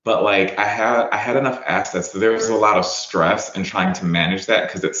But like I had enough assets. So there was a lot of stress in trying to manage that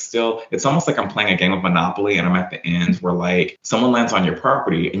because it's almost like I'm playing a game of Monopoly and I'm at the end where like someone lands on your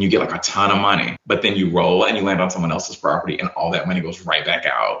property and you get like a ton of money, but then you roll and you land on someone else's property and all that money goes right back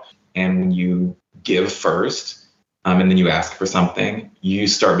out. And when you give first, and then you ask for something, you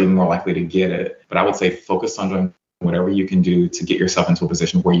start being more likely to get it. But I would say focus on doing whatever you can do to get yourself into a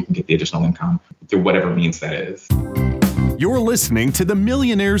position where you can get the additional income through whatever means that is. You're listening to the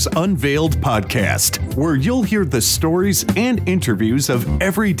Millionaires Unveiled podcast, where you'll hear the stories and interviews of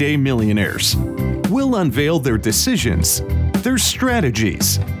everyday millionaires. We'll unveil their decisions, their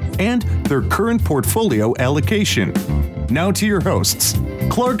strategies, and their current portfolio allocation. Now to your hosts,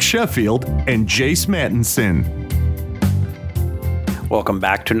 Clark Sheffield and Jace Mattinson. Welcome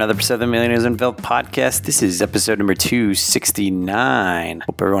back to another episode of the Millionaires Unveiled podcast. This is episode number 269.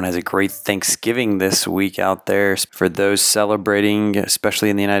 Hope everyone has a great Thanksgiving this week out there. For those celebrating, especially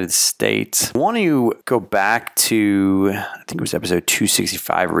in the United States, I want to go back to, I think it was episode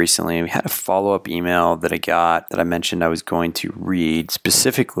 265 recently. We had a follow-up email that I got that I mentioned I was going to read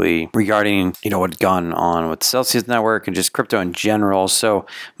specifically regarding, what had gone on with Celsius Network and just crypto in general. So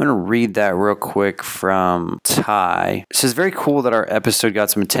I'm going to read that real quick from Ty. It says, very cool that our episode got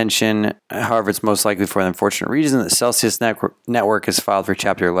some attention. However, it's most likely for the unfortunate reason that Celsius Network has filed for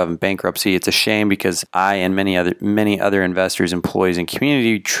Chapter 11 bankruptcy. It's a shame because I and many other investors, employees, and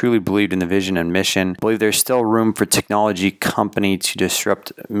community truly believed in the vision and mission. Believe there's still room for technology company to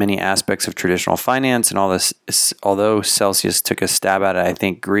disrupt many aspects of traditional finance and all this. Although Celsius took a stab at it, I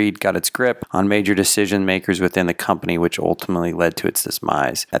think greed got its grip on major decision makers within the company, which ultimately led to its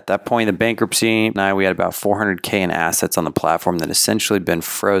demise. At that point, the bankruptcy, we had about $400K in assets on the platform that essentially been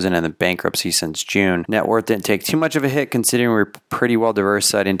frozen in the bankruptcy since June. Net worth didn't take too much of a hit considering we're pretty well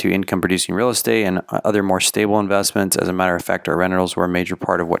diversified into income-producing real estate and other more stable investments. As a matter of fact, our rentals were a major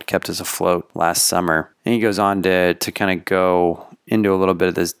part of what kept us afloat last summer. And he goes on to kind of go into a little bit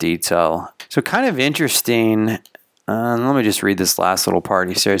of this detail. So kind of interesting. Let me just read this last little part.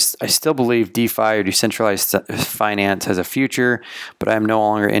 He says, I still believe DeFi or decentralized finance has a future, but I am no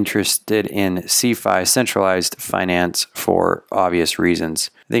longer interested in CeFi, centralized finance, for obvious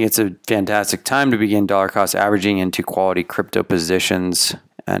reasons. I think it's a fantastic time to begin dollar cost averaging into quality crypto positions.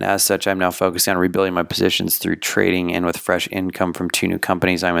 And as such, I'm now focusing on rebuilding my positions through trading and with fresh income from two new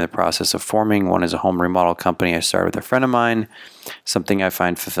companies I'm in the process of forming. One is a home remodel company I started with a friend of mine, something I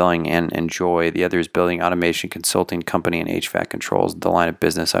find fulfilling and enjoy. The other is building automation consulting company and HVAC controls, the line of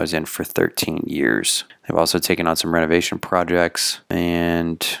business I was in for 13 years. I've also taken on some renovation projects.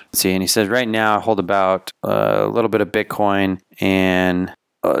 And he says, right now I hold about a little bit of Bitcoin and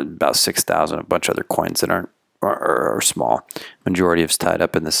about 6,000, a bunch of other coins that are small. Majority of it's tied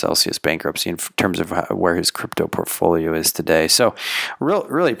up in the Celsius bankruptcy in terms of where his crypto portfolio is today. So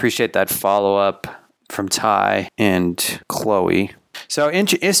really appreciate that follow-up from Ty and Chloe. So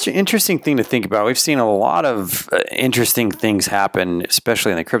interesting thing to think about. We've seen a lot of interesting things happen,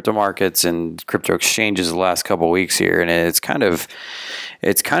 especially in the crypto markets and crypto exchanges the last couple of weeks here. And it's kind of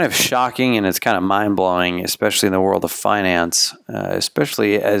shocking and it's kind of mind-blowing, especially in the world of finance,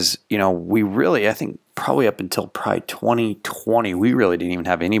 especially as, we really, I think, probably up until probably 2020, we really didn't even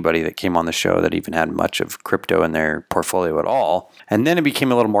have anybody that came on the show that even had much of crypto in their portfolio at all. And then it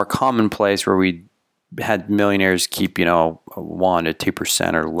became a little more commonplace where we had millionaires keep, 1 to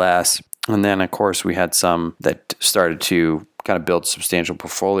 2% or less. And then, of course, we had some that started to kind of build substantial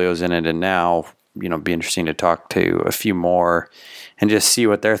portfolios in it. And now, be interesting to talk to a few more and just see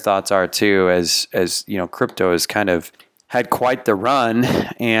what their thoughts are too, as crypto has kind of had quite the run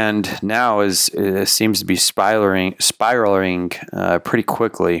and now seems to be spiraling pretty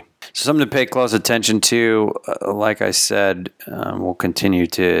quickly. So something to pay close attention to. Like I said, we'll continue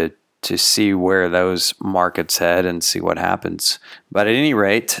to see where those markets head and see what happens. But at any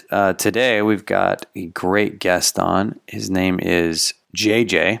rate, today we've got a great guest on. His name is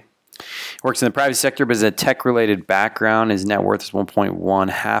JJ. Works in the private sector, but has a tech-related background. His net worth is 1.1,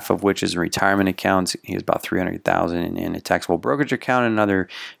 half of which is retirement accounts. He has about $300,000 in a taxable brokerage account and another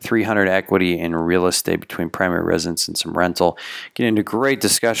 $300,000 equity in real estate between primary residence and some rental. Get into great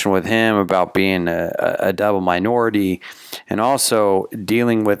discussion with him about being a double minority and also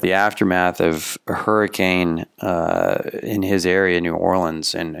dealing with the aftermath of a hurricane in his area, New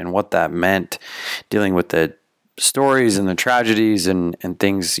Orleans, and what that meant, dealing with the stories and the tragedies and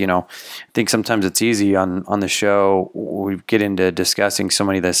things. I think sometimes it's easy on the show. We get into discussing so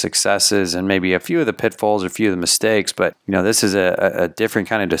many of the successes and maybe a few of the pitfalls or a few of the mistakes. But, this is a different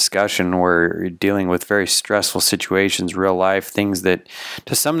kind of discussion where you're dealing with very stressful situations, real life, things that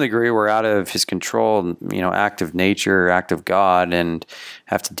to some degree were out of his control, act of nature, act of God, and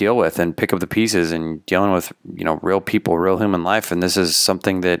have to deal with and pick up the pieces and dealing with, real people, real human life. And this is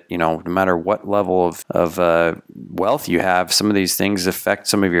something that, no matter what level of wealth you have, some of these things affect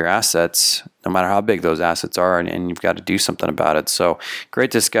some of your assets, no matter how big those assets are, and you've got to do something about it. So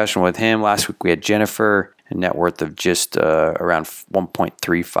great discussion with him. Last week we had Jennifer, a net worth of just around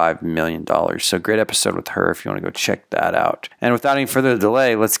 $1.35 million. So great episode with her if you want to go check that out. And without any further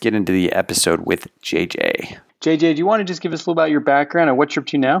delay, let's get into the episode with JJ. JJ, do you want to just give us a little about your background and what you're up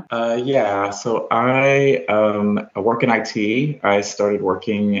to now? Yeah, so I work in IT. I started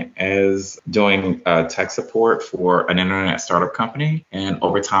working as doing tech support for an internet startup company. And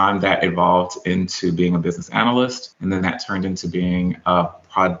over time, that evolved into being a business analyst. And then that turned into being a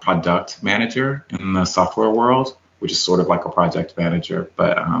product manager in the software world, which is sort of like a project manager,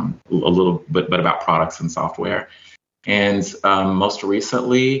 but a little bit about products and software. And most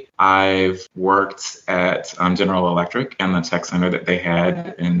recently, I've worked at General Electric and the tech center that they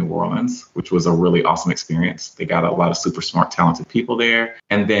had in New Orleans, which was a really awesome experience. They got a lot of super smart, talented people there.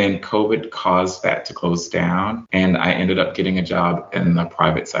 And then COVID caused that to close down. And I ended up getting a job in the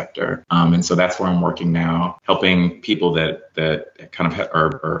private sector. And so that's where I'm working now, helping people that kind of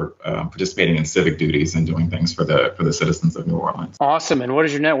are participating in civic duties and doing things for the citizens of New Orleans. Awesome. And what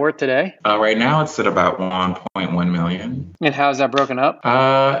is your net worth today? Right now, it's at about 1.1 million. And how is that broken up?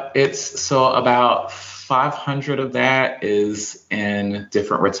 It's so about 500 of that is in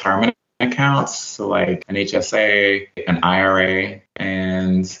different retirement accounts, so like an HSA, an IRA,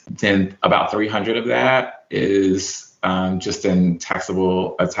 and then about 300 of that is just in a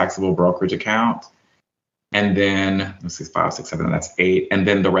taxable brokerage account. And then, let's see, 5, 6, 7, that's 8. And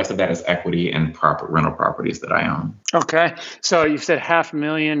then the rest of that is equity and rental properties that I own. Okay. So you said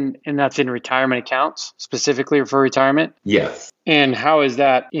 $500,000, and that's in retirement accounts, specifically for retirement? Yes. And how is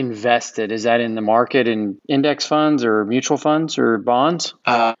that invested? Is that in the market in index funds or mutual funds or bonds?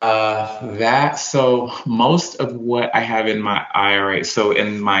 So most of what I have in my IRA, so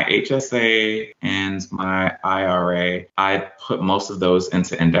in my HSA and my IRA, I put most of those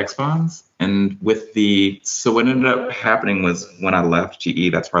into index funds. And so what ended up happening was when I left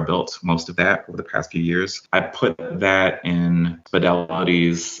GE, that's where I built most of that over the past few years. I put that in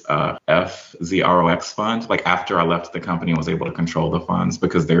Fidelity's FZROX fund. Like after I left the company, I was able to control the funds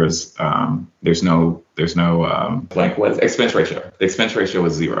because there's no expense ratio. The expense ratio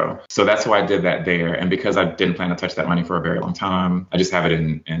was 0. So that's why I did that there. And because I didn't plan to touch that money for a very long time, I just have it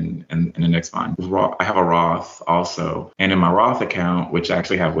in an index fund. I have a Roth also. And in my Roth account, which I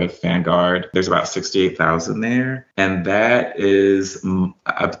actually have with Vanguard, there's about 68,000 there. And that is,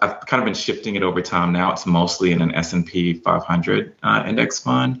 I've kind of been shifting it over time. Now it's mostly in an S&P 500 index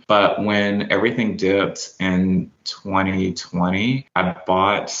fund. But when everything dipped in 2020, I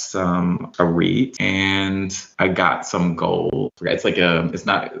bought a REIT and I got some gold. It's like it's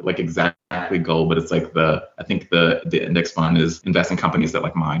not like exactly gold, but it's like I think the index fund is investing in companies that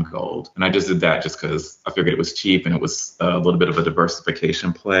like mine gold. And I just did that just because I figured it was cheap and it was a little bit of a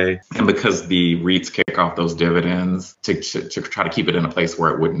diversification play. And because the REITs kick off those dividends to try to keep it in a place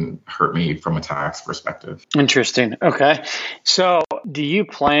where it wouldn't hurt me from a tax perspective. Interesting. Okay. So do you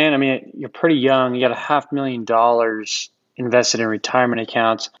plan, you're pretty young, you got $500,000 invested in retirement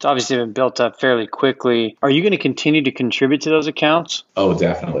accounts. It's obviously been built up fairly quickly. Are you going to continue to contribute to those accounts? Oh,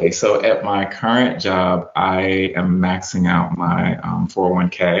 definitely. So at my current job, I am maxing out my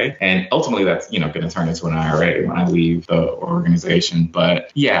 401k, and ultimately that's going to turn into an IRA when I leave the organization.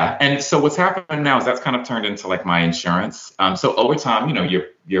 But yeah, and so what's happening now is that's kind of turned into like my insurance. So over time,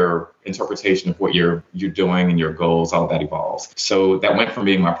 your interpretation of what you're doing and your goals, all of that evolves. So that went from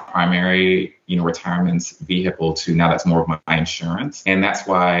being my primary, retirement vehicle to now that's more of my insurance. And that's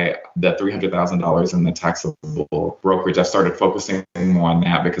why the $300,000 in the taxable brokerage, I started focusing more on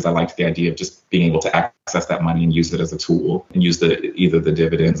that because I liked the idea of just being able to access that money and use it as a tool and use either the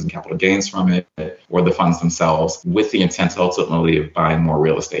dividends and capital gains from it or the funds themselves with the intent ultimately of buying more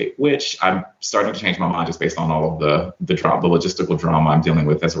real estate, which I'm starting to change my mind just based on all of the logistical drama I'm dealing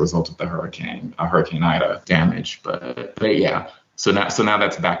with as a result of the Hurricane Ida damage. But yeah. So now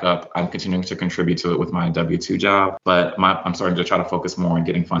that's back up. I'm continuing to contribute to it with my W-2 job, but I'm starting to try to focus more on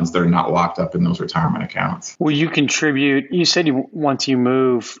getting funds that are not locked up in those retirement accounts. Will you contribute? You said once you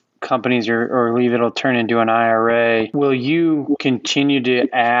move companies or leave, it'll turn into an IRA. Will you continue to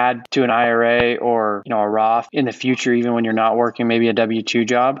add to an IRA or a Roth in the future, even when you're not working maybe a W-2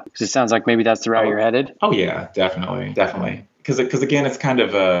 job? Because it sounds like maybe that's the route you're headed. Oh yeah, definitely. Because again, it's kind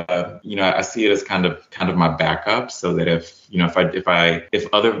of I see it as kind of my backup, so that if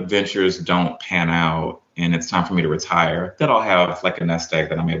other ventures don't pan out, and it's time for me to retire, that I'll have like a nest egg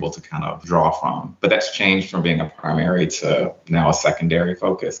that I'm able to kind of draw from. But that's changed from being a primary to now a secondary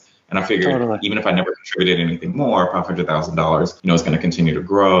focus. And I figured even if I never contributed anything more, $500,000, is going to continue to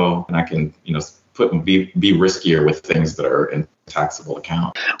grow, and I can, be riskier with things that are in taxable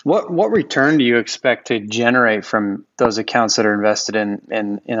account. What return do you expect to generate from those accounts that are invested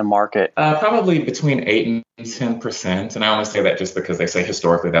in a market? Probably between 8 and 10%. And I only say that just because they say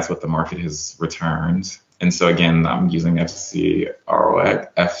historically that's what the market has returned. And so again, I'm using FZ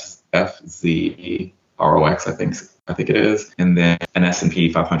ROX, I think it is, and then an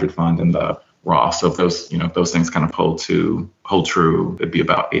S&P 500 fund in the Roth. So if those things kind of hold true, it'd be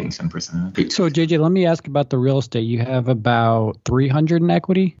about 8 and 10%. So JJ, let me ask about the real estate. You have about 300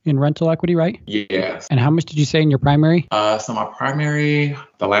 in rental equity, right? Yes. And how much did you say in your primary? So my primary,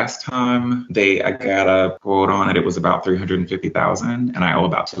 the last time I got a quote on it, it was about 350,000, and I owe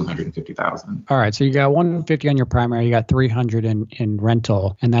about 250,000. All right. So you got 150 on your primary, you got 300 in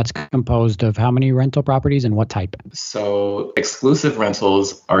rental, and that's composed of how many rental properties and what type? So exclusive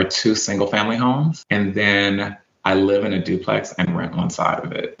rentals are 2 single family homes, and then I live in a duplex and rent one side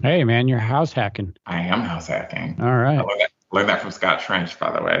of it. Hey, man, you're house hacking. I am house hacking. All right. I learned that from Scott Trench,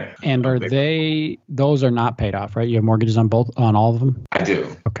 by the way. And those are not paid off, right? You have mortgages on all of them? I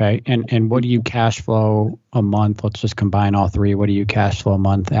do. Okay. And what do you cash flow a month? Let's just combine all 3. What do you cash flow a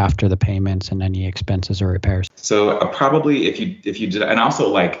month after the payments and any expenses or repairs? So probably if you did, and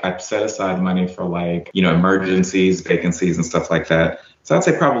also I set aside money for emergencies, vacancies and stuff like that. So I'd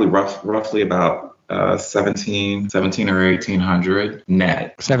say probably roughly about 17 or 1,800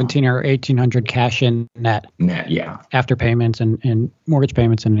 net. 17 or 1,800 cash in net. Net, yeah. After payments and mortgage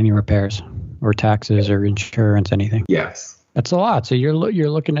payments and any repairs or taxes or insurance, anything. Yes. That's a lot. So you're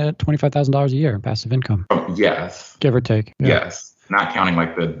looking at $25,000 a year in passive income. Yes. Give or take. Yeah. Yes. Not counting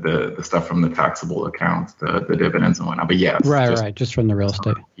the stuff from the taxable accounts, the dividends and whatnot. But yes. Right. Just from the real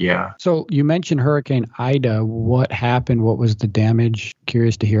estate. Yeah. So you mentioned Hurricane Ida. What happened? What was the damage?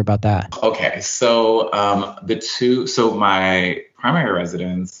 Curious to hear about that. Okay. So my primary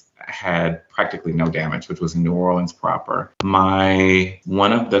residence had practically no damage, which was New Orleans proper.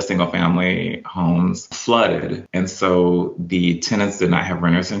 One of the single family homes flooded. And so the tenants did not have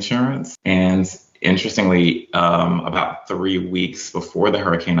renter's insurance. And interestingly, about 3 weeks before the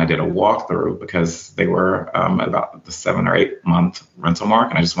hurricane, I did a walkthrough because they were at about the 7 or 8 month rental mark.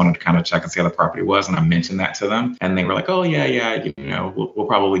 And I just wanted to kind of check and see how the property was. And I mentioned that to them. And they were like, oh, yeah, we'll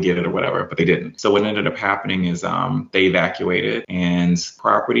probably get it or whatever. But they didn't. So what ended up happening is they evacuated, and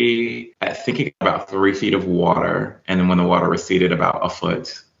property, I think it got about 3 feet of water. And then when the water receded about a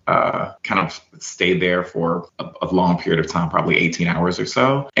foot, kind of stayed there for a long period of time, probably 18 hours or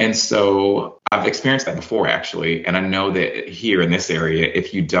so. And so I've experienced that before, actually. And I know that here in this area,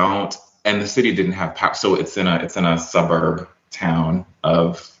 if you don't, and the city didn't have power, so it's in a suburb town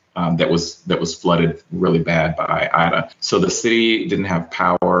of that was flooded really bad by Ida. So the city didn't have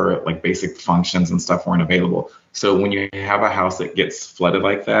power, like basic functions and stuff weren't available. So when you have a house that gets flooded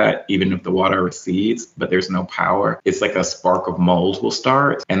like that, even if the water recedes, but there's no power, it's like a spark of mold will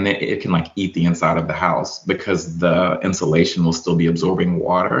start, and then it can eat the inside of the house because the insulation will still be absorbing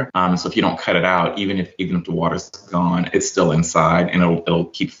water. So if you don't cut it out, even if the water's gone, it's still inside, and it'll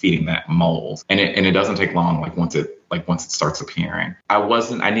keep feeding that mold. And it doesn't take long, once it starts appearing.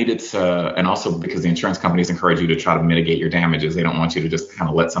 I needed to, and also because the insurance companies encourage you to try to mitigate your damages. They don't want you to just kind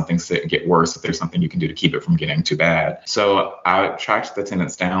of let something sit and get worse if there's something you can do to keep it from getting too bad. So I tracked the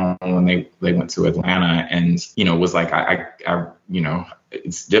tenants down when they went to Atlanta, and, was like,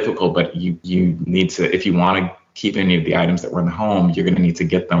 it's difficult, but you need to, if you want to keep any of the items that were in the home, you're going to need to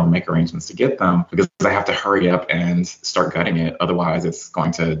get them or make arrangements to get them, because I have to hurry up and start gutting it. Otherwise, it's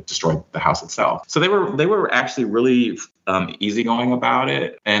going to destroy the house itself. So they were actually really easygoing about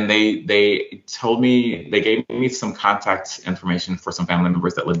it. And they gave me some contact information for some family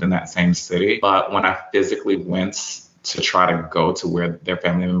members that lived in that same city. But when I physically went to try to go to where their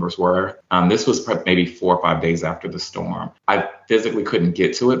family members were, this was maybe 4 or 5 days after the storm, I physically couldn't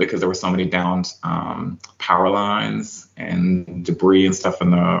get to it because there were so many downed power lines and debris and stuff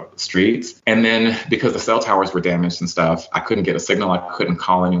in the streets. And then because the cell towers were damaged and stuff, I couldn't get a signal. I couldn't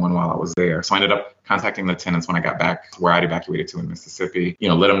call anyone while I was there. So I ended up contacting the tenants when I got back where I'd evacuated to in Mississippi,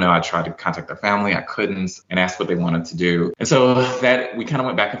 let them know I tried to contact their family. I couldn't, and asked what they wanted to do. And so that we kind of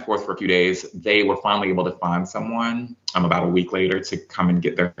went back and forth for a few days. They were finally able to find someone about a week later to come and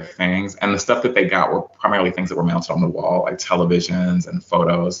get their things. And the stuff that they got were primarily things that were mounted on the wall, like televisions and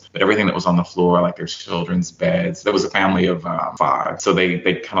photos. But everything that was on the floor, like their children's beds, there was a family of 5. So they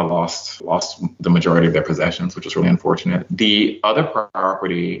kind of lost the majority of their possessions, which was really unfortunate. The other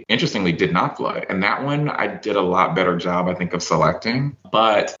property, interestingly, did not flood. And that one, I did a lot better job, I think, of selecting.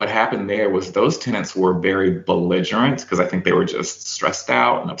 But what happened there was those tenants were very belligerent because I think they were just stressed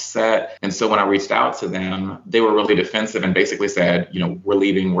out and upset. And so when I reached out to them, they were really defensive and basically said, we're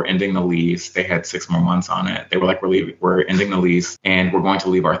leaving, we're ending the lease. They had 6 more months on it. They were like, we're ending the lease and we're going to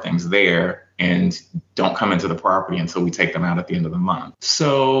leave our things there and don't come into the property until we take them out at the end of the month.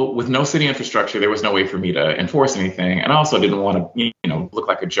 So with no city infrastructure, there was no way for me to enforce anything. And I also didn't want to, look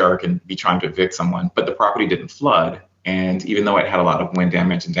like a jerk and be trying to evict someone, but the property didn't flood. And even though it had a lot of wind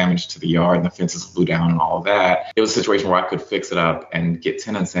damage and damage to the yard and the fences blew down and all of that, it was a situation where I could fix it up and get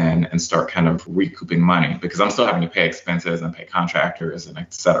tenants in and start kind of recouping money because I'm still having to pay expenses and pay contractors and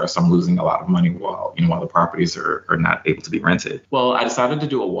et cetera. So I'm losing a lot of money while the properties are not able to be rented. Well, I decided to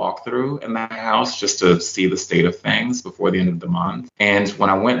do a walkthrough in that house just to see the state of things before the end of the month. And when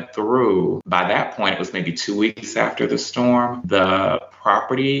I went through, by that point, it was maybe 2 weeks after the storm, the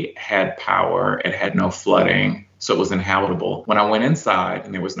property had power. It had no flooding. So it was inhabitable. When I went inside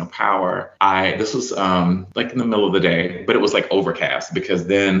and there was no power, this was like in the middle of the day, but it was like overcast because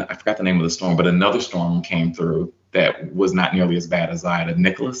then I forgot the name of the storm, but another storm came through that was not nearly as bad as Ida.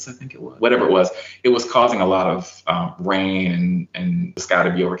 Nicholas, I think it was. Whatever it was causing a lot of rain and the sky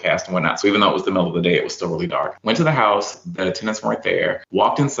to be overcast and whatnot. So even though it was the middle of the day, it was still really dark. Went to the house, the tenants weren't there.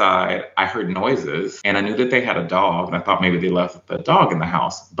 Walked inside, I heard noises, and I knew that they had a dog, and I thought maybe they left the dog in the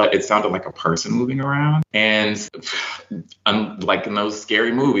house, but it sounded like a person moving around. And like in those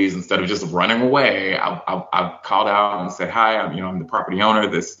scary movies, instead of just running away, I called out and said, "Hi, I'm the property owner.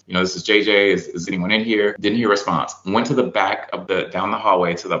 This is JJ. Is anyone in here?" Didn't hear a response. Went to the back of down the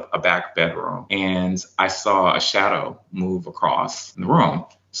hallway to a back bedroom, and I saw a shadow move across the room.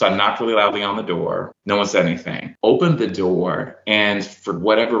 So I knocked really loudly on the door. No one said anything. Opened the door, and for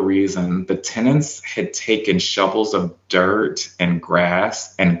whatever reason, the tenants had taken shovels of dirt and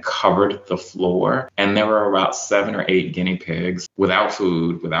grass and covered the floor. And there were about 7 or 8 guinea pigs without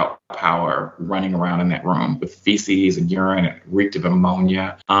food, without power, running around in that room with feces and urine. It reeked of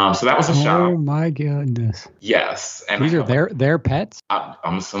ammonia. So that was a shock. Oh my goodness. Yes. And these are their pets?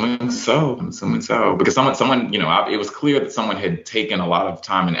 I'm assuming so. Because someone, it was clear that someone had taken a lot of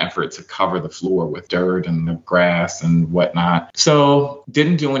time and effort to cover the floor with dirt and the grass and whatnot. So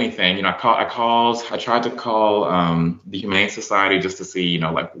didn't do anything. I tried to call the Humane Society just to see,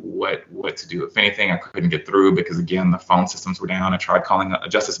 what to do. If anything, I couldn't get through because, again, the phone systems were down. I tried calling a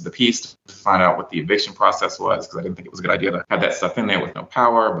Justice of the Peace to find out what the eviction process was because I didn't think it was a good idea to have that stuff in there with no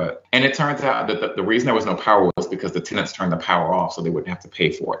power. And it turns out that the reason there was no power was because the tenants turned the power off so they wouldn't have to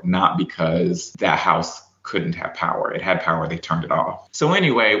pay for it, not because that house couldn't have power. It had power. They turned it off. So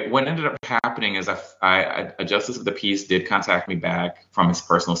anyway, what ended up happening is a Justice of the Peace did contact me back from his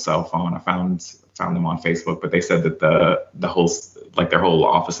personal cell phone. I found them on Facebook, but they said that the whole, like their whole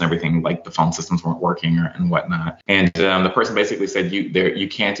office and everything, like the phone systems weren't working and whatnot. And the person basically said you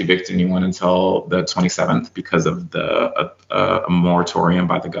can't evict anyone until the 27th because of a moratorium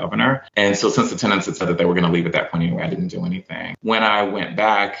by the governor. And so since the tenants had said that they were going to leave at that point anyway, I didn't do anything. When I went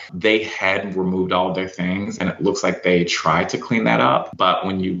back, they had removed all of their things, and it looks like they tried to clean that up. But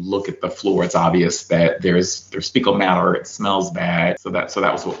when you look at the floor, it's obvious that there's fecal matter. It smells bad. So that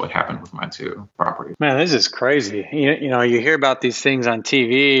was what happened with my 2 properties. Man, this is crazy. You hear about these things on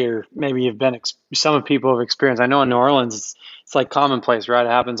TV, or maybe some people have experienced. I know in New Orleans, it's like commonplace, right? It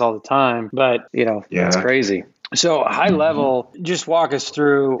happens all the time, but It's crazy. So high level, just walk us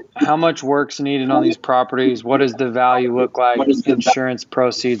through how much work's needed on these properties. What does the value look like? Insurance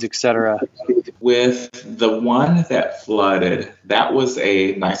proceeds, et cetera. With the one that flooded, that was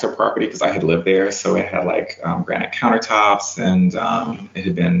a nicer property because I had lived there. So it had like granite countertops and it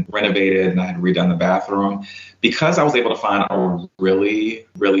had been renovated and I had redone the bathroom. Because I was able to find a really,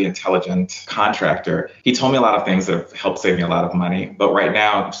 really intelligent contractor, he told me a lot of things that have helped save me a lot of money. But right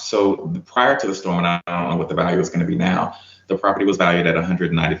now, so prior to the storm, and I don't know what the value is going to be now, the property was valued at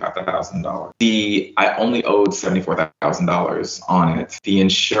 $195,000. I only owed $74,000 on it. The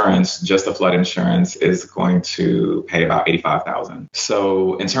insurance, just the flood insurance, is going to pay about $85,000.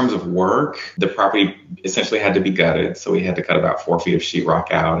 So in terms of work, the property essentially had to be gutted. So we had to cut about 4 feet of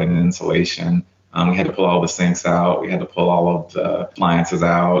sheetrock out and insulation. We had to pull all the sinks out. We had to pull all of the appliances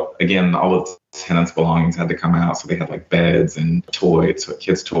out. Again, all of the tenants' belongings had to come out. So they had like beds and toys,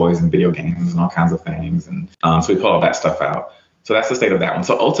 kids' toys and video games and all kinds of things. And so we pulled all that stuff out. So that's the state of that one.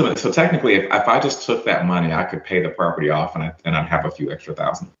 So ultimately, so technically, if I just took that money, I could pay the property off and I'd have a few extra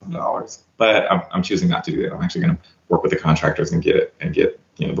 $1,000. But I'm choosing not to do that. I'm actually going to work with the contractors and get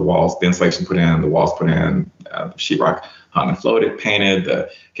the walls, the insulation put in, the walls put in, sheetrock hung and floated, painted, the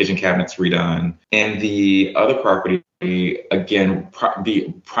kitchen cabinets redone. And the other property, again,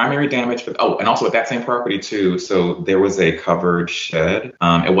 the primary damage and also at that same property too. So there was a covered shed.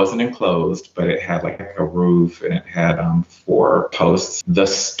 It wasn't enclosed, but it had like a roof and it had 4 posts. The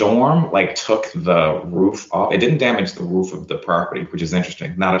storm took the roof off. It didn't damage the roof of the property, which is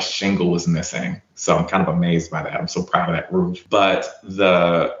interesting. Not a shingle was missing. So I'm kind of amazed by that. I'm so proud of that roof. But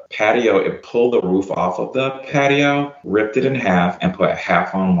the patio, it pulled the roof off of the patio, ripped it in half, and put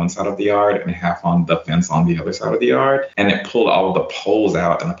half on one side of the yard and half on the fence on the other side of the yard. And it pulled all of the poles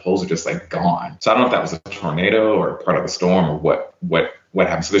out, and the poles are just gone. So I don't know if that was a tornado or part of a storm or what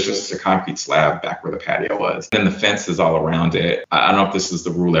happened. So there's just a concrete slab back where the patio was. And the fence is all around it. I don't know if this is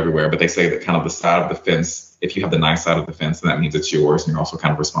the rule everywhere, but they say that kind of the side of the fence, if you have the nice side of the fence, then that means it's yours, and you're also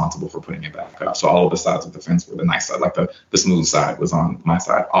kind of responsible for putting it back up. So all of the sides of the fence were the nice side, the smooth side was on my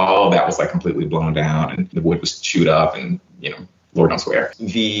side. All of that was completely blown down, and the wood was chewed up, and Lord knows where.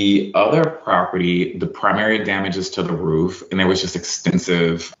 The other property, the primary damage is to the roof, and there was just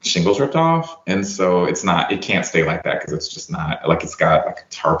extensive shingles ripped off. And so it can't stay like that because it's just not, it's got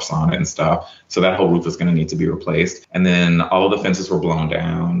tarps on it and stuff. So that whole roof is going to need to be replaced. And then all of the fences were blown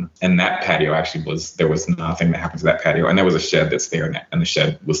down. And that patio there was nothing that happened to that patio. And there was a shed that's there, and the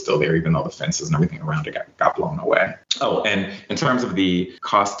shed was still there, even though the fences and everything around it got blown away. Oh, and in terms of the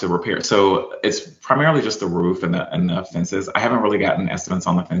cost to repair, so it's primarily just the roof and the fences. I haven't really gotten estimates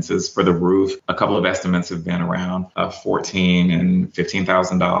on the fences. For the roof, a couple of estimates have been around $14,000 and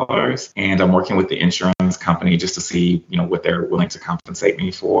 $15,000. And I'm working with the insurance company just to see, what they're willing to compensate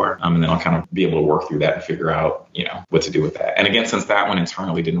me for. And then I'll kind of be able to work through that and figure out, what to do with that. And again, since that one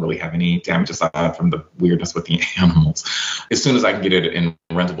internally didn't really have any damage aside from the weirdness with the animals, as soon as I can get it in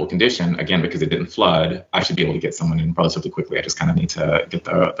rentable condition, again, because it didn't flood, I should be able to get someone in relatively quickly. I just kind of need to get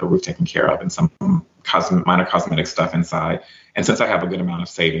the roof taken care of and some minor cosmetic stuff inside. And since I have a good amount of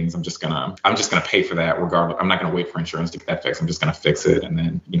savings, I'm just gonna pay for that regardless. I'm not gonna wait for insurance to get that fixed. I'm just gonna fix it and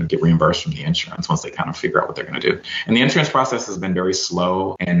then get reimbursed from the insurance once they kind of figure out what they're gonna do. And the insurance process has been very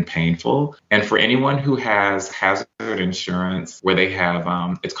slow and painful. And for anyone who has hazard insurance where they have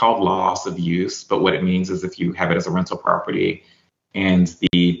it's called loss of use, but what it means is if you have it as a rental property and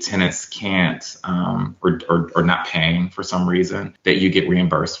the tenants can't or not paying for some reason, that you get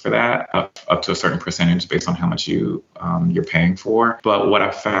reimbursed for that up to a certain percentage based on how much you're paying for. But what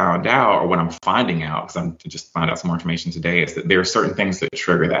I found out, or what I'm finding out, because I'm just found out some more information today, is that there are certain things that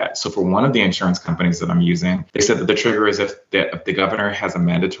trigger that. So for one of the insurance companies that I'm using, they said that the trigger is if the governor has a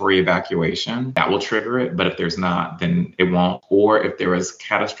mandatory evacuation, that will trigger it. But if there's not, then it won't. Or if there is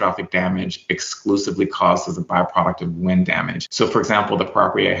catastrophic damage exclusively caused as a byproduct of wind damage. So for example, the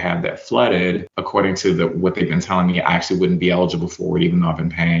property I had that flooded, according to what they've been telling me, I actually wouldn't be eligible for it, even though I've been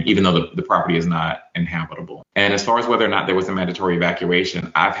paying, even though the property is not inhabitable. And as far as whether or not there was a mandatory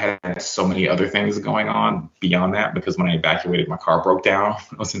evacuation, I've had so many other things going on beyond that, because when I evacuated, my car broke down.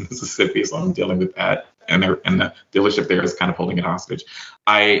 I was in Mississippi, so I'm dealing with that. And the dealership there is kind of holding it hostage.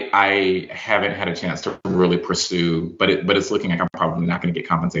 I haven't had a chance to really pursue, but it's looking like I'm probably not going to get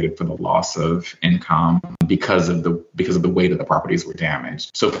compensated for the loss of income because of the way that the properties were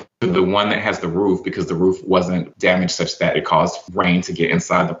damaged. So for the one that has the roof, because the roof wasn't damaged such that it caused rain to get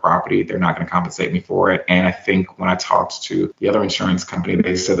inside the property, they're not going to compensate me for it. And I think when I talked to the other insurance company,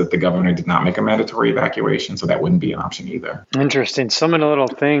 they said that the governor did not make a mandatory evacuation, so that wouldn't be an option either. Interesting. So many little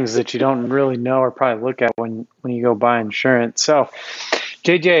things that you don't really know or probably look at when you go buy insurance. So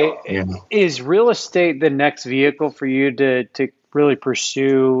JJ, is real estate the next vehicle for you to really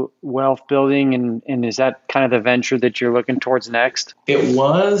pursue wealth building? And is that kind of the venture that you're looking towards next? It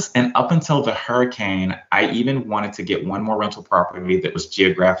was. And up until the hurricane, I even wanted to get one more rental property that was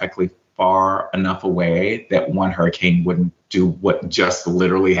geographically far enough away that one hurricane wouldn't do what just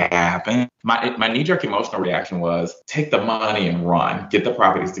literally happened. My knee-jerk emotional reaction was take the money and run, get the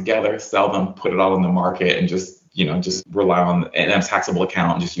properties together, sell them, put it all in the market, and just rely on a taxable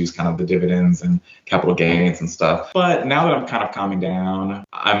account and just use kind of the dividends and capital gains and stuff. But now that I'm kind of calming down,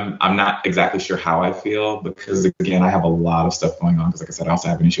 I'm not exactly sure how I feel, because again, I have a lot of stuff going on. Because like I said, I also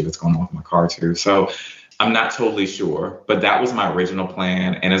have an issue that's going on with my car too. So I'm not totally sure, but that was my original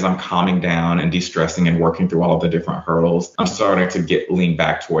plan. And as I'm calming down and de-stressing and working through all of the different hurdles, I'm starting to lean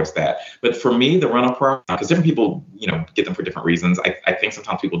back towards that. But for me, the rental property, because different people, get them for different reasons. I think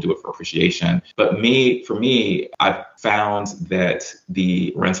sometimes people do it for appreciation. But for me, I've found that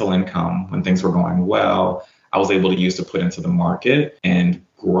the rental income, when things were going well, I was able to use to put into the market and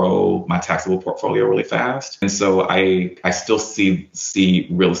grow my taxable portfolio really fast. And so I still see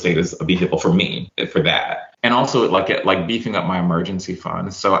real estate as a vehicle for me for that. And also like beefing up my emergency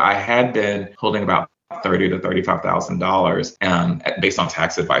fund. So I had been holding about $30,000 to $35,000 based on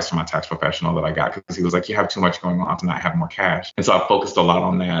tax advice from my tax professional that I got, because he was like, you have too much going on to not have more cash. And so I focused a lot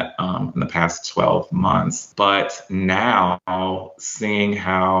on that in the past 12 months. But now seeing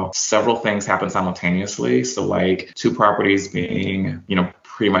how several things happen simultaneously, so like 2 properties being,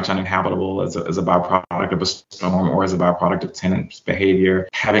 pretty much uninhabitable as a byproduct of a storm or as a byproduct of tenants' behavior,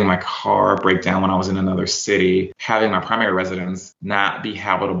 having my car break down when I was in another city, having my primary residence not be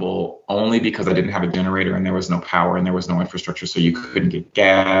habitable only because I didn't have a generator and there was no power and there was no infrastructure, so you couldn't get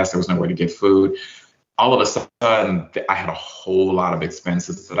gas, there was nowhere to get food. All of a sudden, I had a whole lot of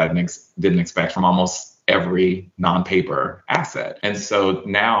expenses that I didn't expect from almost every non-paper asset. And so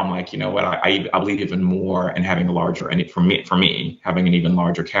now I'm like, you know what, I believe even more in having a larger, and for me, having an even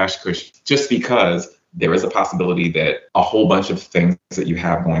larger cash cushion, just because there is a possibility that a whole bunch of things that you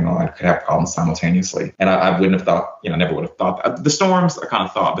have going on could have problems simultaneously. And I wouldn't have thought, never would have thought. The storms I kind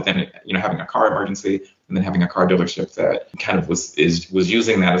of thought, but then, having a car emergency and then having a car dealership that kind of was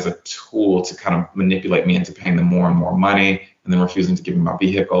using that as a tool to kind of manipulate me into paying them more and more money and then refusing to give me my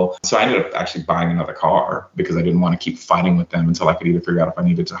vehicle. So I ended up actually buying another car because I didn't want to keep fighting with them until I could either figure out if I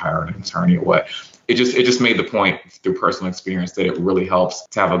needed to hire an attorney or what. It just made the point through personal experience that it really helps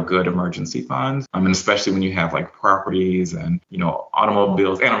to have a good emergency fund. And especially when you have like properties and,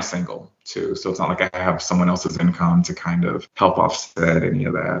 automobiles, and I'm single too. So it's not like I have someone else's income to kind of help offset any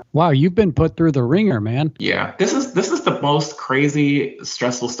of that. Wow, you've been put through the ringer, man. Yeah, this is the most crazy,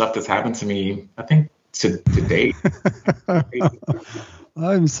 stressful stuff that's happened to me, I think, to date.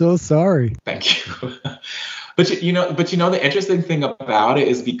 I'm so sorry. Thank you. But the interesting thing about it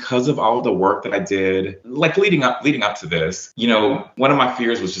is because of all the work that I did, like leading up to this, one of my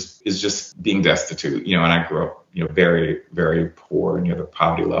fears is just being destitute, and I grew up, very, very poor, near the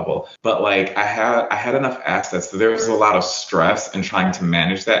poverty level. But like I had enough assets, so there was a lot of stress in trying to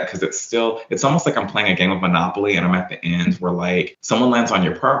manage that, because it's almost like I'm playing a game of Monopoly and I'm at the end where like someone lands on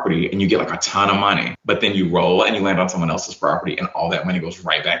your property and you get like a ton of money, but then you roll and you land on someone else's property and all that money goes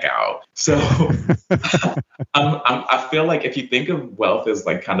right back out. So I feel like if you think of wealth as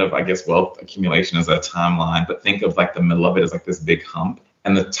like kind of, I guess, wealth accumulation as a timeline, but think of like the middle of it as like this big hump.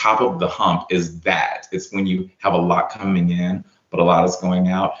 And the top of the hump is that. It's when you have a lot coming in, but a lot is going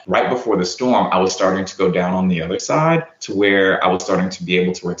out. Right before the storm, I was starting to go down on the other side to where I was starting to be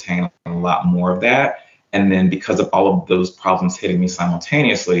able to retain a lot more of that. And then because of all of those problems hitting me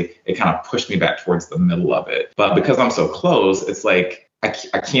simultaneously, it kind of pushed me back towards the middle of it. But because I'm so close, it's like, I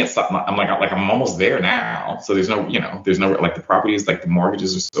can't stop. I'm almost there now. So there's no like the properties, like the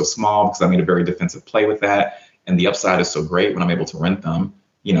mortgages are so small because I made a very defensive play with that. And the upside is so great when I'm able to rent them,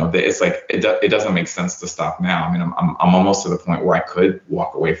 that it's like, it doesn't make sense to stop now. I mean, I'm almost to the point where I could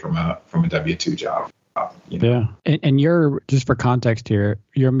walk away from a W-2 job. Yeah. And you're, just for context here,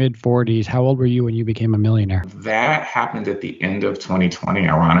 you're mid-40s. How old were you when you became a millionaire? That happened at the end of 2020,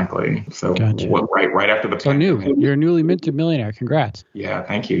 ironically. So gotcha. right after the pandemic. New. You're a newly minted millionaire. Congrats. Yeah,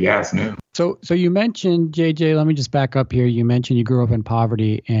 thank you. Yeah, it's new. So you mentioned, JJ, let me just back up here. You mentioned you grew up in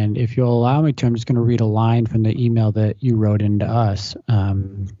poverty. And if you'll allow me to, I'm just going to read a line from the email that you wrote into us.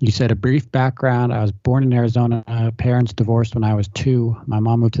 You said, a brief background. I was born in Arizona. Parents divorced when I was 2. My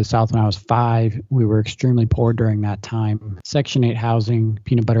mom moved to the South when I was 5. We were extremely poor during that time. Section 8 housing,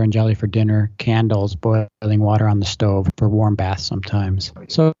 peanut butter and jelly for dinner, candles, boiling water on the stove for warm baths sometimes.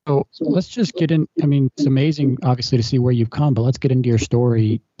 So let's just get in. I mean, it's amazing, obviously, to see where you've come, but let's get into your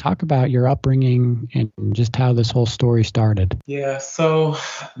story. Talk about your upbringing and just how this whole story started. Yeah, so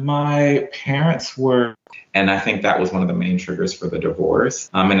my parents were, and I think that was one of the main triggers for the divorce.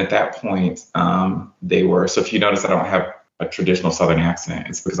 And at that point, they were, so if you notice I don't have a traditional Southern accent,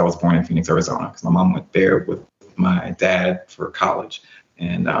 it's because I was born in Phoenix, Arizona, because my mom went there with my dad for college.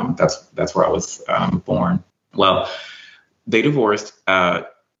 And that's where I was born. Well, they divorced.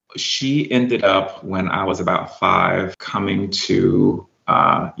 She ended up, when I was about 5, coming to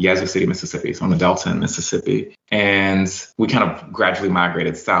Yazoo City, Mississippi, so on the Delta in Mississippi. And we kind of gradually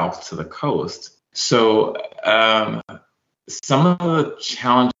migrated south to the coast. So some of the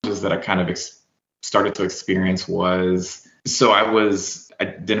challenges that I kind of started to experience was, so I was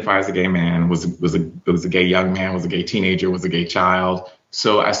identified as a gay man, was a gay young man, was a gay teenager, was a gay child.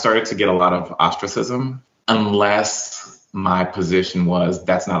 So I started to get a lot of ostracism unless my position was,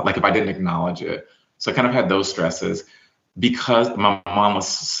 that's not, like if I didn't acknowledge it. So I kind of had those stresses. Because my mom was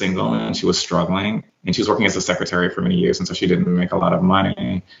single and she was struggling and she was working as a secretary for many years. And so she didn't make a lot of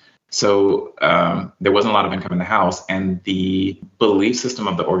money. So there wasn't a lot of income in the house, and the belief system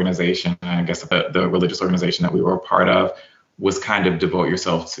of the organization, I guess the religious organization that we were a part of, was kind of devote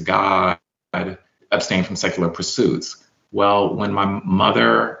yourself to God, abstain from secular pursuits. Well, when my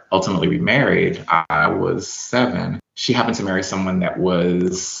mother ultimately remarried, I was 7. She happened to marry someone that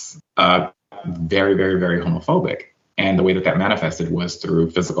was very, very, very homophobic. And the way that manifested was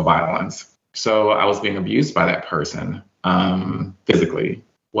through physical violence. So I was being abused by that person physically.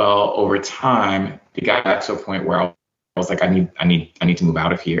 Well, over time, it got to a point where I was like, I need to move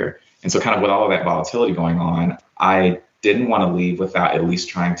out of here. And so kind of with all of that volatility going on, I didn't want to leave without at least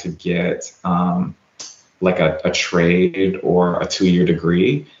trying to get like a trade or a 2-year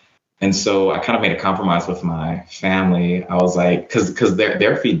degree. And so I kind of made a compromise with my family. I was like, because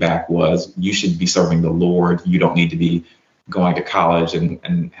their feedback was, you should be serving the Lord. You don't need to be going to college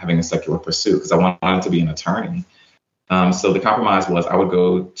and having a secular pursuit, because I wanted to be an attorney. So the compromise was I would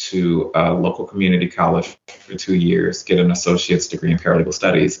go to a local community college for 2 years, get an associate's degree in paralegal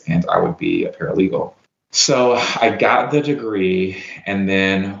studies, and I would be a paralegal. So I got the degree and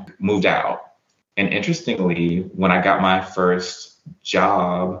then moved out. And interestingly, when I got my first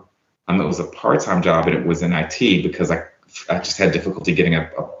job, it was a part-time job, and it was in IT because I just had difficulty getting a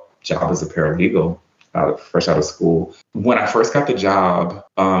job as a paralegal fresh out of school. When I first got the job,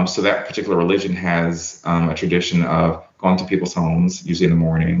 so that particular religion has a tradition of going to people's homes, usually in the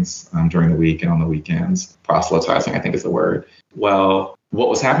mornings, during the week and on the weekends. Proselytizing, I think is the word. Well, what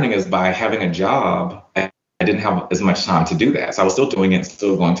was happening is by having a job, I didn't have as much time to do that. So I was still doing it,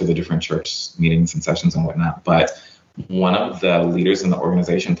 still going to the different church meetings and sessions and whatnot. But one of the leaders in the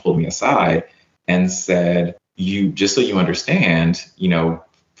organization pulled me aside and said, just so you understand,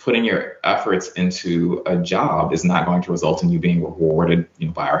 putting your efforts into a job is not going to result in you being rewarded,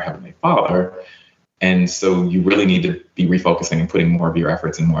 by our Heavenly Father. And so you really need to be refocusing and putting more of your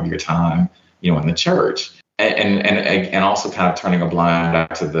efforts and more of your time, in the church. And also kind of turning a blind eye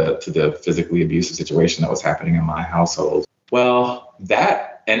to the physically abusive situation that was happening in my household. Well, that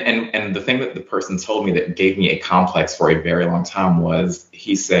and the thing that the person told me that gave me a complex for a very long time was,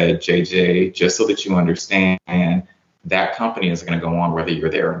 he said, JJ, just so that you understand, that company is going to go on whether you're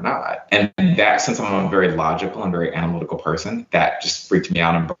there or not. And that, since I'm a very logical and very analytical person, that just freaked me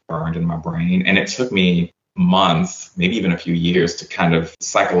out and burned in my brain. And it took me months, maybe even a few years, to kind of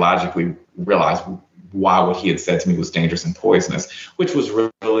psychologically realize why what he had said to me was dangerous and poisonous, which was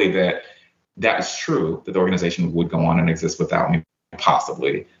really that is true, that the organization would go on and exist without me,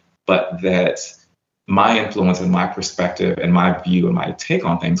 possibly, but that my influence and my perspective and my view and my take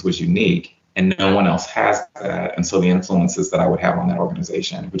on things was unique, and no one else has that. And so the influences that I would have on that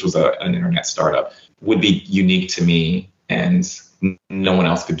organization, which was an internet startup, would be unique to me, and no one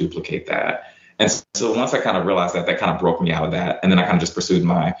else could duplicate that. And so once I kind of realized that kind of broke me out of that. And then I kind of just pursued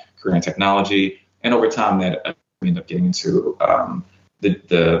my career in technology. And over time, that I ended up getting into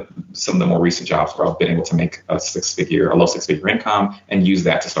some of the more recent jobs where I've been able to make a low six-figure income and use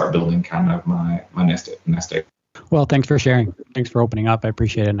that to start building kind of my nest egg. Well, thanks for sharing. Thanks for opening up. I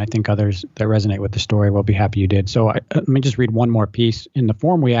appreciate it. And I think others that resonate with the story will be happy you did. So let me just read one more piece. In the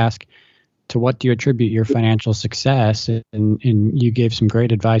form, we ask, to what do you attribute your financial success? And you gave some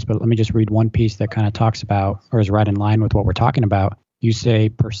great advice, but let me just read one piece that kind of talks about, or is right in line with what we're talking about. You say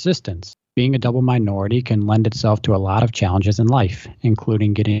persistence. Being a double minority can lend itself to a lot of challenges in life,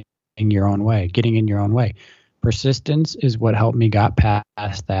 including getting in your own way. Persistence is what helped me got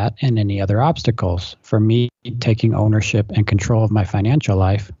past that and any other obstacles. For me, taking ownership and control of my financial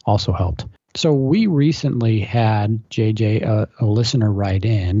life also helped. So we recently had JJ, a listener, write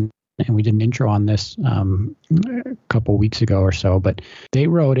in, and we did an intro on this a couple weeks ago or so, but they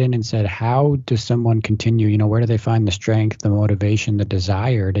wrote in and said, how does someone continue? Where do they find the strength, the motivation, the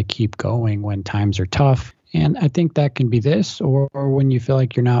desire to keep going when times are tough? And I think that can be this, or when you feel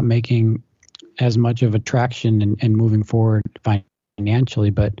like you're not making as much of a traction and moving forward financially.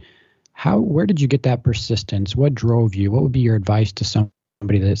 But where did you get that persistence? What drove you? What would be your advice to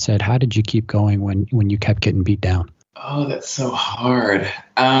somebody that said, how did you keep going when you kept getting beat down? Oh, that's so hard.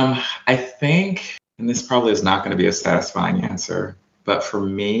 I think, and this probably is not going to be a satisfying answer, but for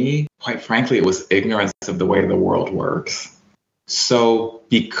me, quite frankly, it was ignorance of the way the world works. So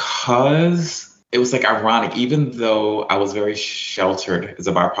because it was like ironic, even though I was very sheltered as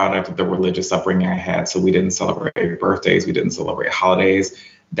a byproduct of the religious upbringing I had, so we didn't celebrate birthdays, we didn't celebrate holidays,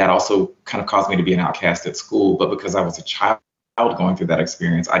 that also kind of caused me to be an outcast at school. But because I was a child going through that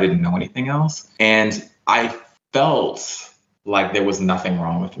experience, I didn't know anything else. And I felt like there was nothing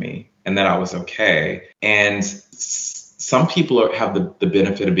wrong with me and that I was okay. And some people have the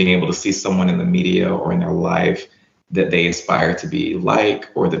benefit of being able to see someone in the media or in their life that they aspire to be like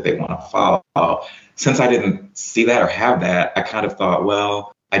or that they want to follow. Since I didn't see that or have that, I kind of thought,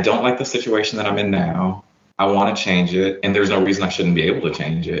 well, I don't like the situation that I'm in now. I want to change it, and there's no reason I shouldn't be able to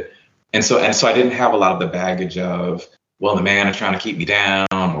change it. And so I didn't have a lot of the baggage of, well, the man is trying to keep me down,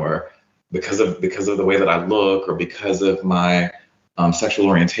 or because of the way that I look, or because of my sexual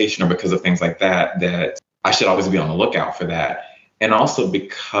orientation, or because of things like that, that I should always be on the lookout for that. And also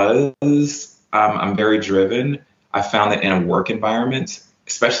because I'm very driven, I found that in a work environment,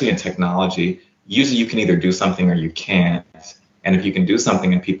 especially in technology, usually you can either do something or you can't. And if you can do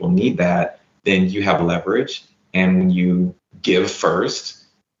something and people need that, then you have leverage. And when you give first,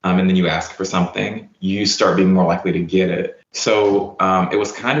 and then you ask for something, you start being more likely to get it. So it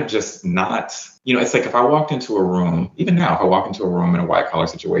was kind of just not, it's like if I walked into a room, even now, if I walk into a room in a white collar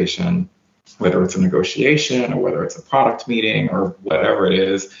situation, whether it's a negotiation or whether it's a product meeting or whatever it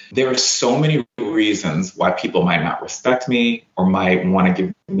is, there are so many reasons why people might not respect me or might want to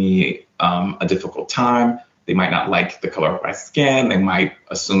give me a difficult time. They might not like the color of my skin. They might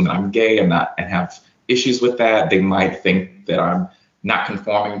assume that I'm gay and have issues with that. They might think that I'm not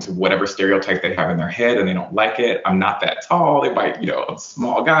conforming to whatever stereotype they have in their head and they don't like it. I'm not that tall. They might, I'm a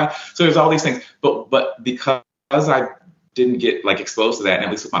small guy. So there's all these things. But because I didn't get exposed to that, and at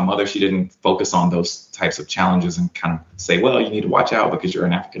least with my mother, she didn't focus on those types of challenges and kind of say, well, you need to watch out because you're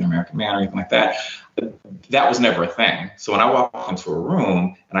an African-American man or anything like that. That was never a thing. So when I walked into a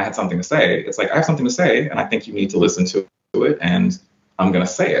room and I had something to say, it's like, I have something to say and I think you need to listen to it and I'm going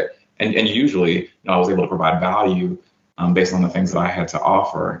to say it. And usually, I was able to provide value based on the things that I had to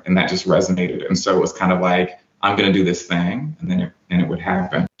offer, and that just resonated. And so it was kind of like, I'm going to do this thing, and then it would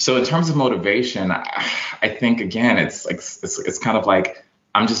happen. So in terms of motivation, I think, again, it's kind of like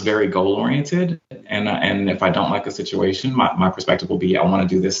I'm just very goal oriented. And if I don't like a situation, my perspective will be, I want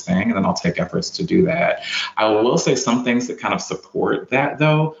to do this thing, and then I'll take efforts to do that. I will say some things that kind of support that,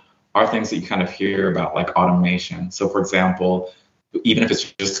 though, are things that you kind of hear about, like automation. So, for example, even if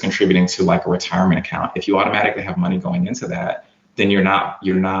it's just contributing to like a retirement account, if you automatically have money going into that, then you're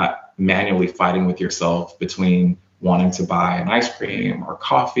not manually fighting with yourself between wanting to buy an ice cream or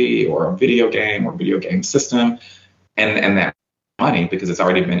coffee or a video game or video game system and that money, because it's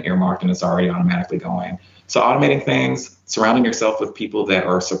already been earmarked and it's already automatically going. So automating things, surrounding yourself with people that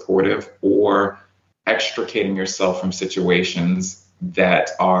are supportive, or extricating yourself from situations that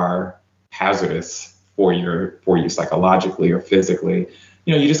are hazardous for you psychologically or physically.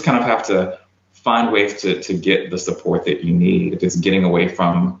 You just kind of have to find ways to get the support that you need, if it's getting away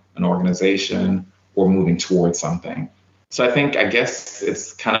from an organization or moving towards something. So I guess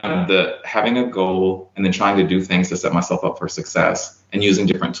it's kind of the having a goal and then trying to do things to set myself up for success and using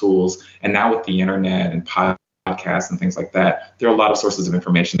different tools. And now with the internet and podcasts and things like that, there are a lot of sources of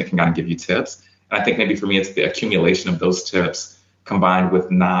information that can kind of give you tips. And I think maybe for me, it's the accumulation of those tips combined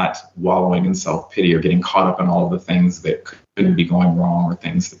with not wallowing in self-pity or getting caught up in all of the things that could be going wrong or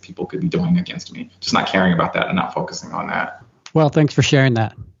things that people could be doing against me. Just not caring about that and not focusing on that. Well, thanks for sharing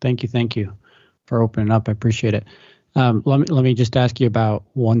that. Thank you for opening up. I appreciate it. Let me just ask you about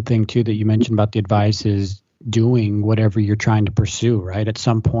one thing too that you mentioned about the advice is doing whatever you're trying to pursue, right? At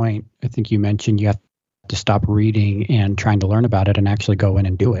some point, I think you mentioned you have to stop reading and trying to learn about it and actually go in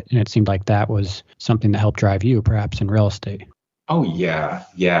and do it. And it seemed like that was something that helped drive you, perhaps in real estate. Oh yeah.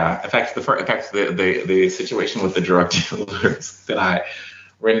 In fact, the situation with the drug dealers that I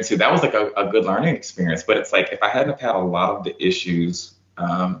ran into, that was like a good learning experience. But it's like, if I hadn't have had a lot of the issues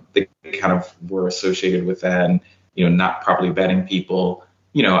that kind of were associated with that, and not properly vetting people,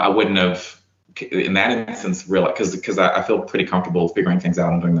 I wouldn't have, in that instance, realized, because I feel pretty comfortable figuring things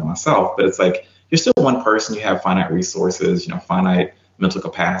out and doing them myself. But it's like, you're still one person. You have finite resources, finite mental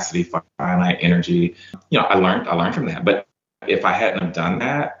capacity, finite energy. I learned from that. But if I hadn't have done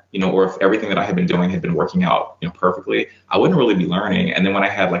that, or if everything that I had been doing had been working out, perfectly, I wouldn't really be learning. And then when I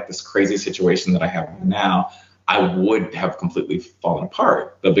had like this crazy situation that I have now, I would have completely fallen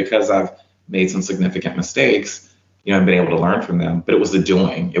apart. But because I've made some significant mistakes, I've been able to learn from them. But it was the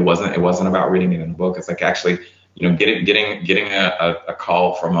doing. It wasn't about reading it in a book. It's like actually, getting a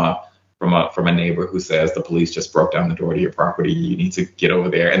call from a neighbor who says the police just broke down the door to your property. You need to get over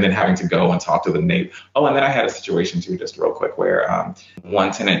there, and then having to go and talk to the neighbor. Oh, and then I had a situation too, just real quick, where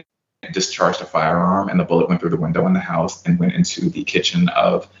one tenant discharged a firearm and the bullet went through the window in the house and went into the kitchen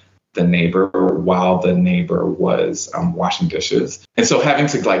of the neighbor while the neighbor was washing dishes. And so having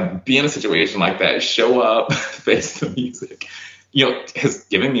to be in a situation like that, show up, face the music, has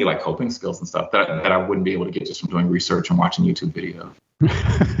given me coping skills and stuff that I wouldn't be able to get just from doing research and watching YouTube videos.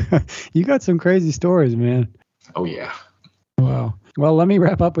 You got some crazy stories, man. Oh, yeah. Wow. Well, let me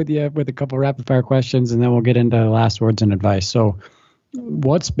wrap up with you with a couple rapid fire questions, and then we'll get into last words and advice. So,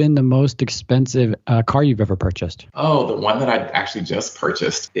 what's been the most expensive car you've ever purchased? Oh, the one that I actually just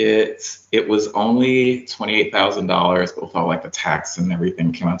purchased. It was only $28,000, but with all like the tax and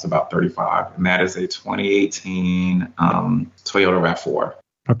everything came out to about $35,000. And that is a 2018 Toyota RAV4.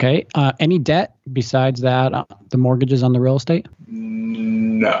 Okay. Any debt besides that? The mortgages on the real estate?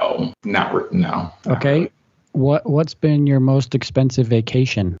 No, no. Okay. What's been your most expensive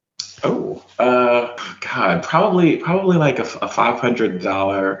vacation? Oh, God, probably like a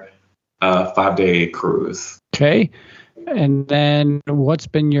 $500 5-day cruise. Okay. And then what's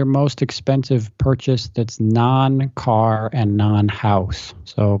been your most expensive purchase that's non-car and non-house?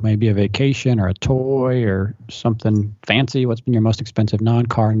 So maybe a vacation or a toy or something fancy. What's been your most expensive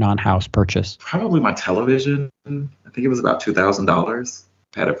non-car, non-house purchase? Probably my television. I think it was about $2,000.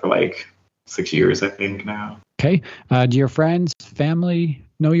 Had it for like 6 years, I think now. Okay. Do your friends, family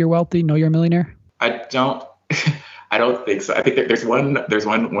know you're wealthy, know you're a millionaire? I don't think so. I think there's one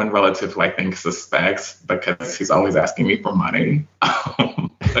relative who I think suspects because he's always asking me for money.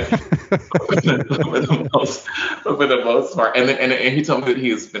 But for the most part, and he told me that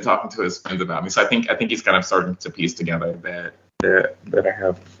he's been talking to his friends about me. So I think he's kind of starting to piece together that I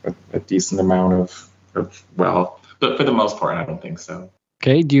have a decent amount of wealth. But for the most part, I don't think so.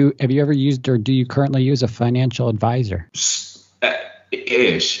 Okay. Have you ever used or do you currently use a financial advisor?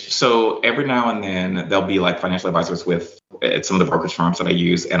 Ish. So every now and then there'll be like financial advisors at some of the brokerage firms that I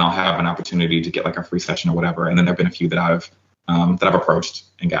use, and I'll have an opportunity to get like a free session or whatever. And then there've been a few that I've approached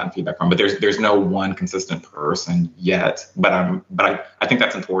and gotten feedback from. But there's no one consistent person yet. But I think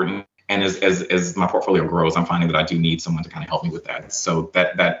that's important. And as my portfolio grows, I'm finding that I do need someone to kind of help me with that. So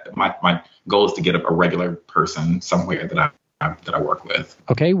that my goal is to get a regular person somewhere that I work with.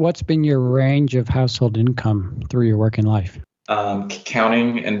 Okay. What's been your range of household income through your working life?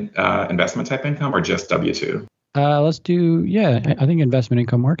 Counting and investment type income or just W-2? Let's do, I think investment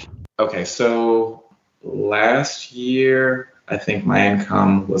income works. Okay, so last year, I think my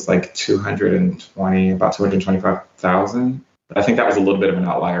income was like about 225,000. I think that was a little bit of an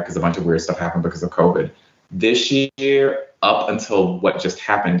outlier because a bunch of weird stuff happened because of COVID. This year, up until what just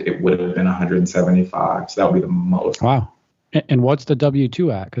happened, it would have been 175. So that would be the most. Wow. And what's the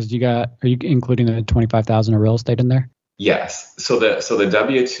W-2 at? Because are you including the 25,000 of real estate in there? Yes. So the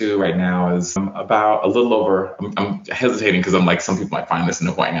W-2 right now is about a little over, I'm hesitating because I'm like, some people might find this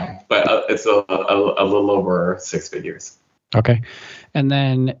annoying now, but it's a little over 6 figures. Okay. And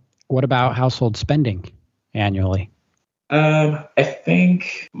then what about household spending annually? I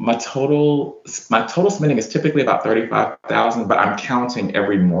think my total spending is typically about 35,000, but I'm counting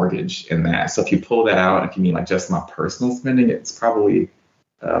every mortgage in that. So if you pull that out, if you mean like just my personal spending, it's probably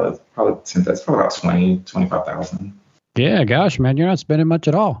about 25,000. Yeah, gosh, man, you're not spending much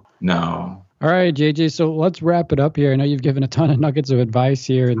at all. No. All right, JJ, so let's wrap it up here. I know you've given a ton of nuggets of advice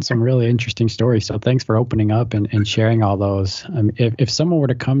here and some really interesting stories. So thanks for opening up and sharing all those. If someone were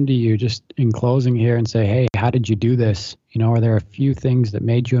to come to you just in closing here and say, hey, how did you do this? Are there a few things that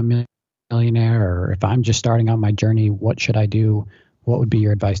made you a millionaire? Or if I'm just starting out my journey, what should I do? What would be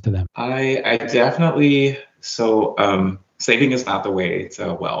your advice to them? I definitely, saving is not the way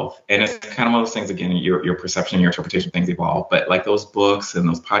to wealth. And it's kind of one of those things, again, your perception, your interpretation of things evolve. But like those books and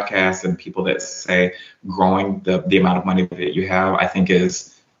those podcasts and people that say growing the amount of money that you have, I think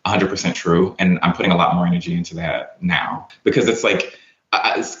is 100% true. And I'm putting a lot more energy into that now because it's like,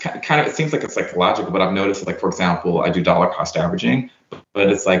 it's kind of, it seems like it's psychological, but I've noticed like, for example, I do dollar cost averaging, but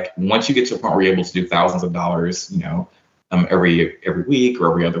it's like once you get to a point where you're able to do thousands of dollars, every week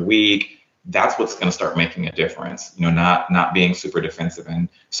or every other week, that's what's going to start making a difference, not being super defensive. And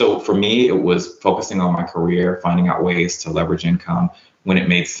so for me, it was focusing on my career, finding out ways to leverage income when it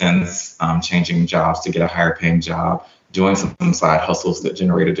made sense, changing jobs to get a higher paying job, doing some side hustles that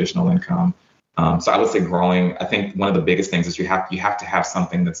generate additional income. So I would say growing, I think one of the biggest things is you have to have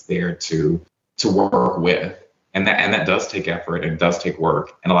something that's there to work with. And that does take effort and does take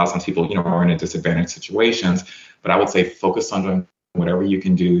work. And a lot of times people, are in disadvantaged situations, but I would say focus on doing whatever you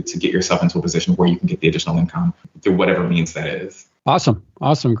can do to get yourself into a position where you can get the additional income through whatever means that is. Awesome.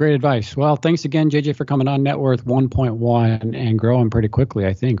 Great advice. Well, thanks again, JJ, for coming on Net Worth 1.1 and growing pretty quickly,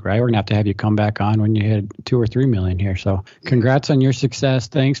 I think, right? We're going to have you come back on when you hit 2 or 3 million here. So congrats on your success.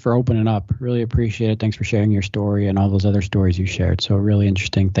 Thanks for opening up. Really appreciate it. Thanks for sharing your story and all those other stories you shared. So really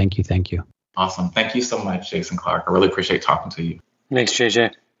interesting. Thank you. Awesome. Thank you so much, Jason Clark. I really appreciate talking to you. Thanks,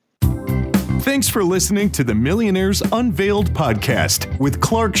 JJ. Thanks for listening to the Millionaires Unveiled podcast with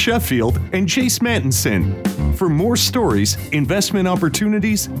Clark Sheffield and Chase Mantenson. For more stories, investment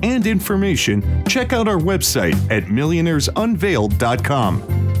opportunities, and information, check out our website at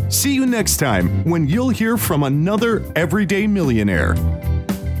millionairesunveiled.com. See you next time when you'll hear from another everyday millionaire.